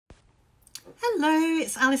Hello,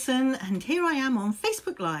 it's Alison and here I am on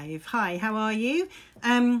Facebook Live. Hi, how are you?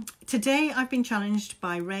 Today I've been challenged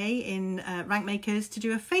by Ray in Rank Makers to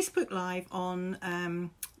do a Facebook Live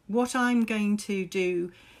on what I'm going to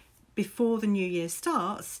do before the new year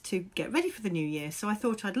starts to get ready for the new year. So I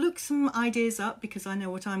thought I'd look some ideas up because I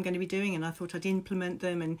know what I'm going to be doing, and I thought I'd implement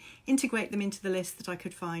them and integrate them into the list that I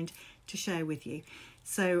could find to share with you.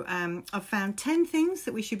 So I've found 10 things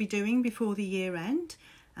that we should be doing before the year end,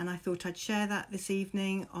 and I thought I'd share that this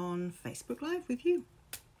evening on Facebook Live with you.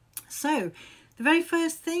 So the very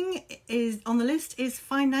first thing is on the list is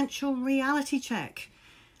financial reality check.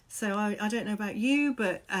 So I don't know about you,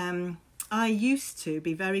 but I used to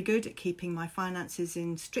be very good at keeping my finances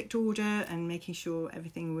in strict order and making sure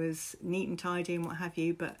everything was neat and tidy and what have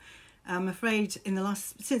you. But I'm afraid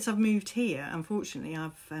since I've moved here, unfortunately,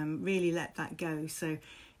 I've really let that go. So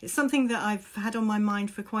it's something that I've had on my mind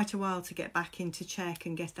for quite a while to get back into check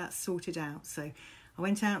and get that sorted out. So I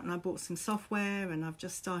went out and I bought some software, and I've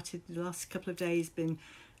just started the last couple of days been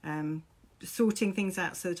sorting things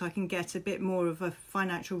out so that I can get a bit more of a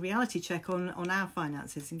financial reality check on our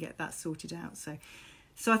finances and get that sorted out.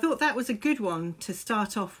 So I thought that was a good one to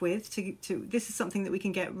start off with. This is something that we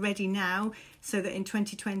can get ready now, so that in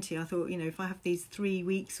 2020, I thought, if I have these 3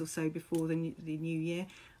 weeks or so before the new year,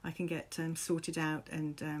 I can get sorted out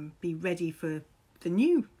and be ready for the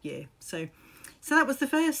new year. So that was the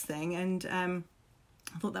first thing, and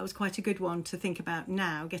I thought that was quite a good one to think about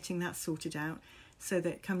now, getting that sorted out, so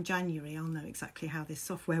that come January I'll know exactly how this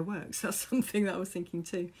software works. That's something that I was thinking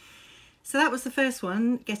too. So that was the first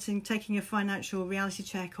one, taking a financial reality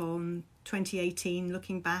check on 2018,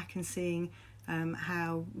 looking back and seeing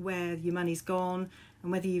where your money's gone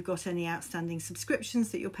and whether you've got any outstanding subscriptions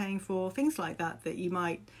that you're paying for, things like that you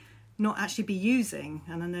might not actually be using.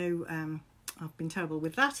 And I know I've been terrible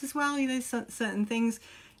with that as well. Certain things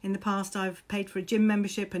in the past I've paid for a gym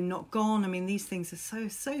membership and not gone. I mean, these things are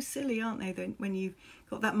so silly, aren't they? That when you've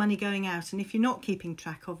got that money going out, and if you're not keeping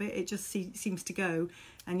track of it, it just seems to go,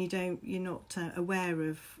 and you're not aware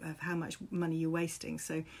of how much money you're wasting.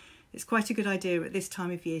 So it's quite a good idea at this time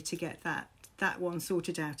of year to get that one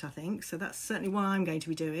sorted out, I think. So that's certainly what I'm going to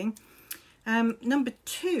be doing. Number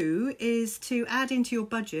 2 is to add into your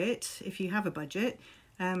budget, if you have a budget,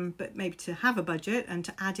 but maybe to have a budget and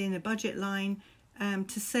to add in a budget line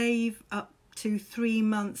to save up to 3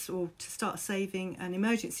 months, or to start saving an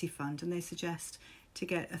emergency fund. And they suggest to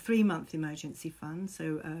get a 3-month emergency fund,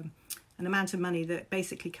 so an amount of money that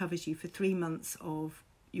basically covers you for 3 months of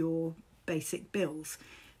your basic bills.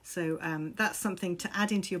 So that's something to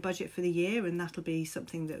add into your budget for the year, and that'll be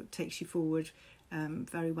something that takes you forward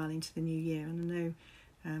very well into the new year. And I know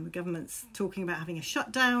the government's talking about having a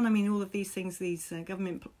shutdown. I mean, all of these things, these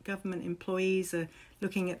government employees are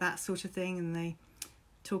looking at that sort of thing, and they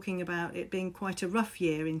talking about it being quite a rough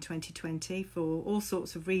year in 2020 for all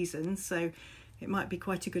sorts of reasons. So it might be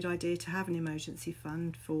quite a good idea to have an emergency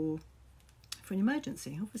fund for an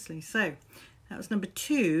emergency, obviously. So that was number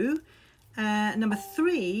 2. Number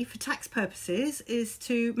 3, for tax purposes, is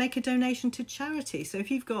to make a donation to charity. So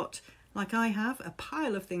if you've got, like I have, a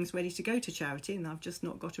pile of things ready to go to charity, and I've just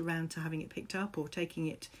not got around to having it picked up or taking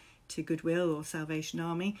it to Goodwill or Salvation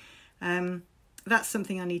Army, that's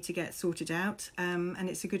something I need to get sorted out, and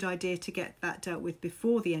it's a good idea to get that dealt with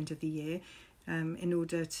before the end of the year in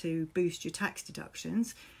order to boost your tax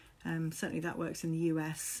deductions. Certainly that works in the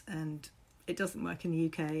US, and it doesn't work in the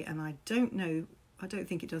UK, and I don't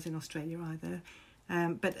think it does in Australia either.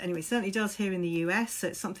 But anyway, it certainly does here in the US, so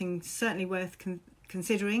it's something certainly worth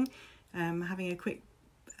considering, having a quick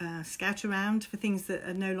scout around for things that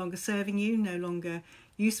are no longer serving you, no longer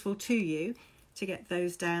useful to you, to get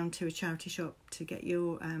those down to a charity shop to get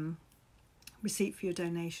your receipt for your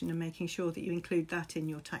donation, and making sure that you include that in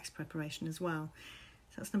your tax preparation as well.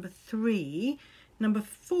 So that's number 3. Number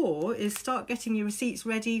 4 is start getting your receipts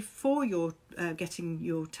ready for your getting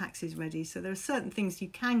your taxes ready. So there are certain things you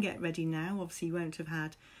can get ready now. Obviously you won't have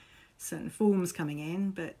had certain forms coming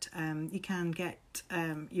in, but you can get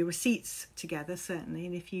your receipts together, certainly.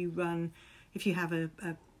 And if you have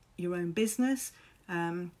your own business,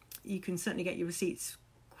 you can certainly get your receipts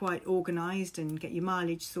quite organised and get your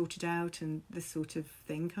mileage sorted out and this sort of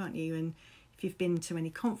thing, can't you? And if you've been to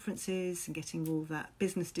any conferences and getting all that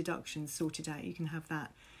business deductions sorted out, you can have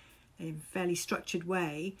that in a fairly structured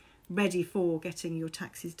way, ready for getting your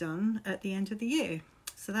taxes done at the end of the year.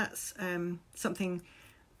 So that's something.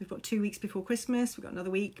 We've got 2 weeks before Christmas. We've got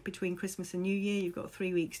another week between Christmas and New Year. You've got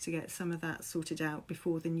 3 weeks to get some of that sorted out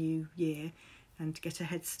before the new year and to get a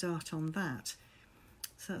head start on that.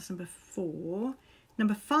 So that's number 4.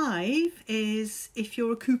 Number 5 is, if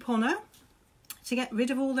you're a couponer, to get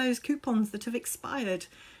rid of all those coupons that have expired.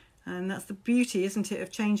 And that's the beauty, isn't it,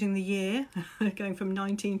 of changing the year, going from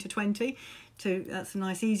 19 to 20. That's a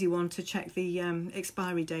nice easy one to check the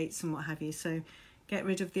expiry dates and what have you. So get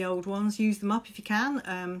rid of the old ones, use them up if you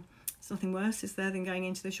can. It's nothing worse, is there, than going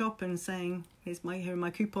into the shop and saying, here are my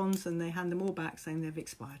coupons, and they hand them all back saying they've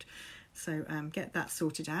expired. So get that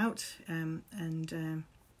sorted out and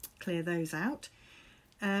clear those out.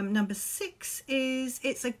 Number 6 is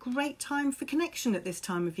it's a great time for connection at this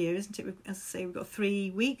time of year, isn't it? As I say, we've got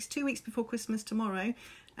 2 weeks before Christmas tomorrow.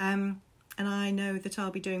 And I know that I'll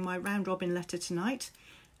be doing my round robin letter tonight,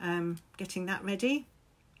 getting that ready.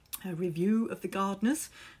 A review of the gardeners.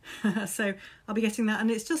 So I'll be getting that,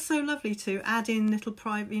 and it's just so lovely to add in little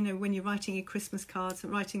private, when you're writing your Christmas cards,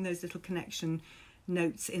 writing those little connection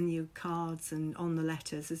notes in your cards and on the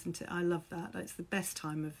letters, isn't it? I love that. It's the best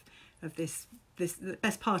time of this the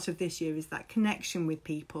best part of this year is that connection with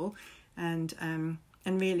people, and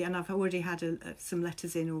really, and I've already had some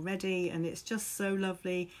letters in already, and it's just so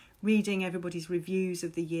lovely reading everybody's reviews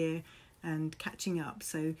of the year and catching up.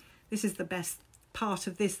 So this is the best part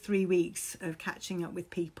of this 3 weeks of catching up with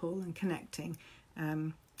people and connecting,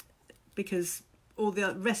 because all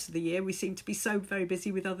the rest of the year we seem to be so very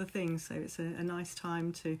busy with other things. So it's a nice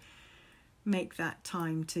time to make that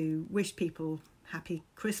time to wish people happy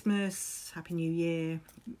Christmas, happy New Year,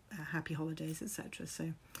 happy holidays, etc.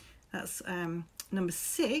 So that's number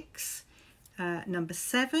 6. Number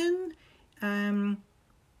 7,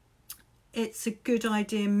 it's a good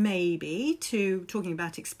idea maybe to, talking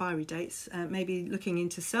about expiry dates, maybe looking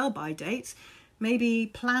into sell-by dates, maybe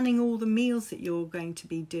planning all the meals that you're going to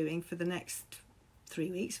be doing for the next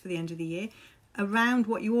 3 weeks, for the end of the year, around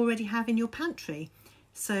what you already have in your pantry.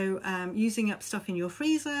 So using up stuff in your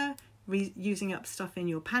freezer, using up stuff in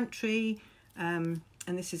your pantry,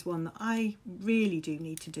 and this is one that I really do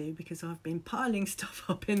need to do because I've been piling stuff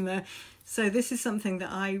up in there. So this is something that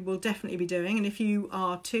I will definitely be doing, and if you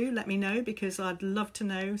are too, let me know, because I'd love to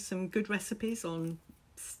know some good recipes on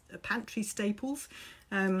pantry staples.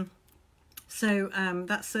 So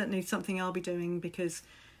that's certainly something I'll be doing, because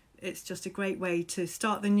it's just a great way to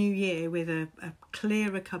start the new year with a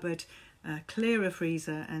clearer cupboard, a clearer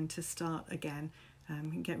freezer, and to start again.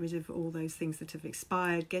 Get rid of all those things that have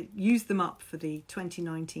expired, use them up for the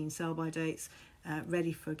 2019 sell-by dates,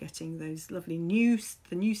 ready for getting those lovely new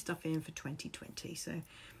stuff in for 2020. So,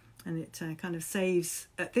 and it kind of saves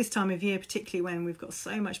at this time of year, particularly when we've got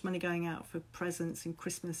so much money going out for presents and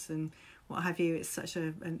Christmas and what have you. It's such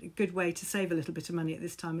a good way to save a little bit of money at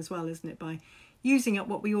this time as well, isn't it, by using up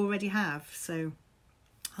what we already have. So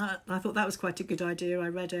I thought that was quite a good idea I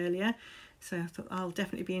read earlier. So I thought I'll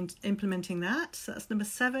definitely be implementing that. So that's number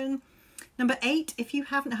 7. Number 8, if you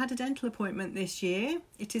haven't had a dental appointment this year,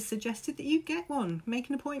 it is suggested that you get one. Make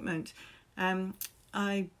an appointment.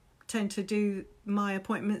 I tend to do my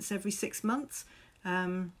appointments every 6 months.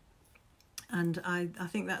 And I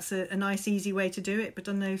think that's a nice, easy way to do it. But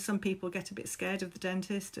I know some people get a bit scared of the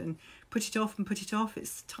dentist and put it off.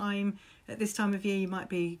 It's time, at this time of year, you might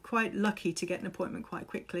be quite lucky to get an appointment quite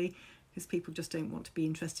quickly, because people just don't want to be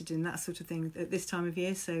interested in that sort of thing at this time of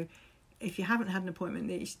year. So if you haven't had an appointment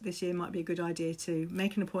this year, it might be a good idea to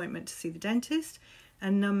make an appointment to see the dentist.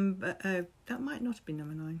 And that might not have been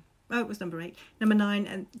number 9. Oh, it was number 8. Number 9,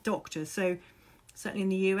 and doctor. So certainly in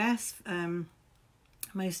the US,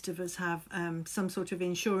 most of us have some sort of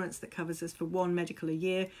insurance that covers us for 1 medical a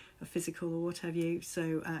year, a physical or what have you.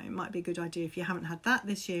 So it might be a good idea, if you haven't had that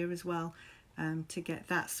this year as well, to get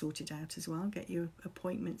that sorted out as well, get your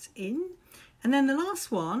appointments in. And then the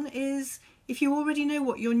last one is, if you already know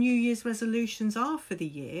what your New Year's resolutions are for the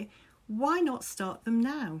year, why not start them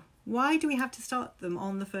now? Why do we have to start them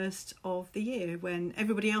on the 1st of the year when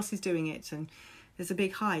everybody else is doing it and there's a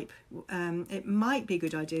big hype? It might be a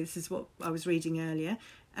good idea, this is what I was reading earlier,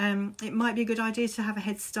 it might be a good idea to have a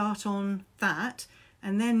head start on that.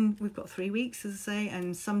 And then we've got 3 weeks, as I say,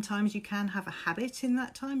 and sometimes you can have a habit in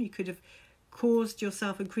that time. You could have caused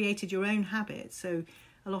yourself and created your own habit. So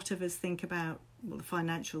a lot of us think about, well, the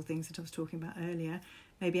financial things that I was talking about earlier,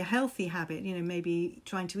 maybe a healthy habit, maybe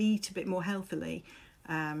trying to eat a bit more healthily,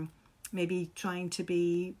 maybe trying to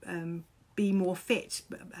be more fit,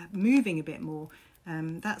 moving a bit more,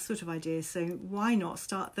 that sort of idea. So why not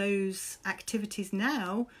start those activities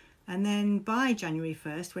now, and then by January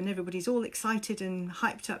 1st, when everybody's all excited and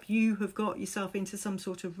hyped up, you have got yourself into some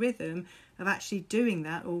sort of rhythm of actually doing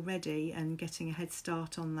that already and getting a head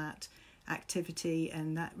start on that activity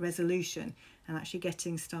and that resolution, and actually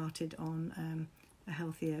getting started on a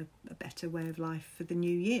healthier, a better way of life for the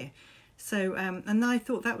new year. So, and I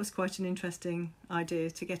thought that was quite an interesting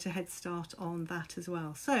idea to get a head start on that as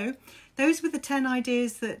well. So those were the 10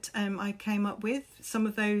 ideas that I came up with. Some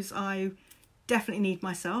of those I definitely need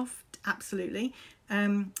myself, absolutely.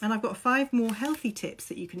 And I've got 5 more healthy tips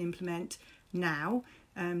that you can implement now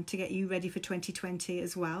to get you ready for 2020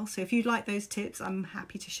 as well. So if you'd like those tips, I'm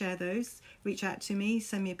happy to share those. Reach out to me,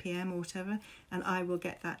 send me a PM or whatever, and I will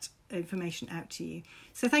get that information out to you.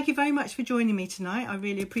 So thank you very much for joining me tonight. I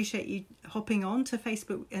really appreciate you hopping on to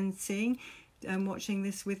Facebook and seeing and watching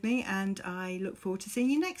this with me, and I look forward to seeing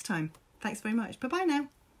you next time. Thanks very much. Bye bye now.